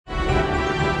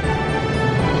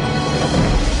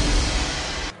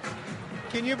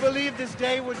Can you believe this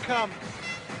day would come?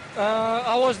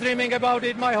 I was dreaming about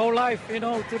it my whole life.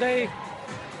 Today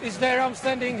is there. I'm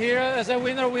standing here as a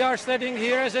winner. We are standing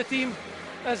here as a team,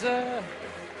 as a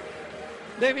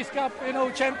Davis Cup,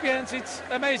 champions. It's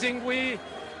amazing. We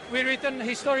written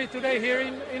history today here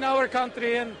in our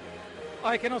country, and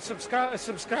I cannot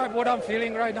subscribe what I'm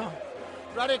feeling right now.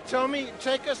 Radek,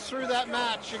 take us through that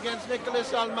match against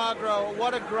Nicolas Almagro.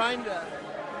 What a grinder.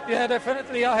 Yeah,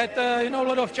 definitely. I had a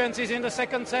lot of chances in the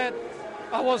second set.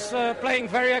 I was playing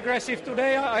very aggressive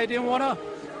today. I didn't want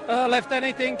to left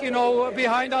anything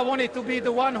behind. I wanted to be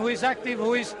the one who is active,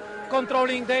 who is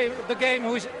controlling the game,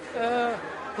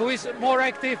 who is more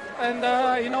active, and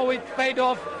it paid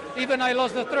off. Even I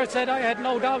lost the third set, I had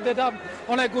no doubt that I'm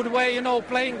on a good way,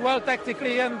 playing well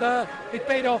tactically, and it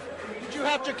paid off. Did you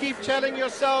have to keep telling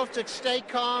yourself to stay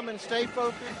calm and stay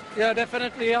focused? Yeah,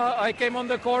 definitely. I came on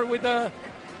the court with the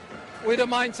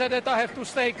mindset that I have to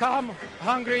stay calm,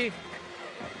 hungry,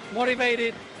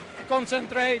 motivated,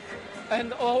 concentrate,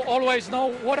 and always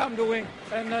know what I'm doing,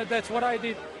 and that's what I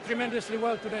did tremendously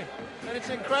well today. And it's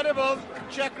incredible.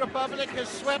 Czech Republic has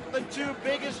swept the two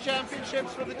biggest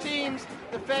championships for the teams,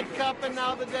 the Fed Cup and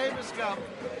now the Davis Cup.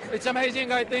 It's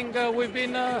amazing. I think we've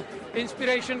been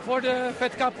inspiration for the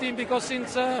Fed Cup team, because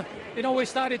since we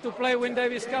started to play Win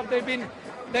Davis Cup,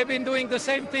 they've been doing the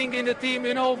same thing in the team.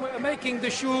 Making the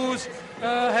shoes,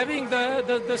 having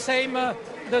the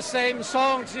same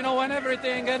songs, and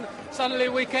everything. And suddenly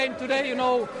we came today,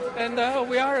 and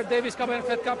we are Davis Cup and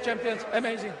Fed Cup champions.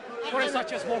 Amazing for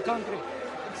such a small country.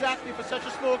 Exactly, for such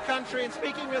a small country. And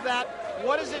speaking of that,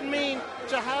 what does it mean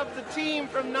to have the team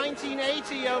from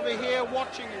 1980 over here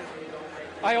watching you?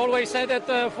 I always said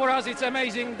that for us it's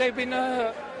amazing. They've been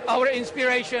our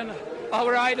inspiration,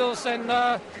 our idols, and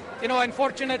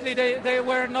unfortunately they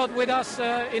were not with us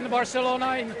in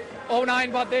Barcelona in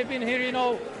 2009, but they've been here.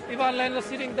 Ivan Lendl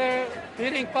sitting there,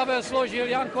 hitting Pavel Složil,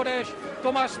 Jan Kodeš,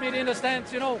 Tomáš Smith in the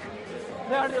stands.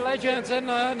 They are the legends, and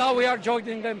now we are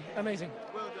joining them. Amazing.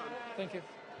 Well done. Thank you.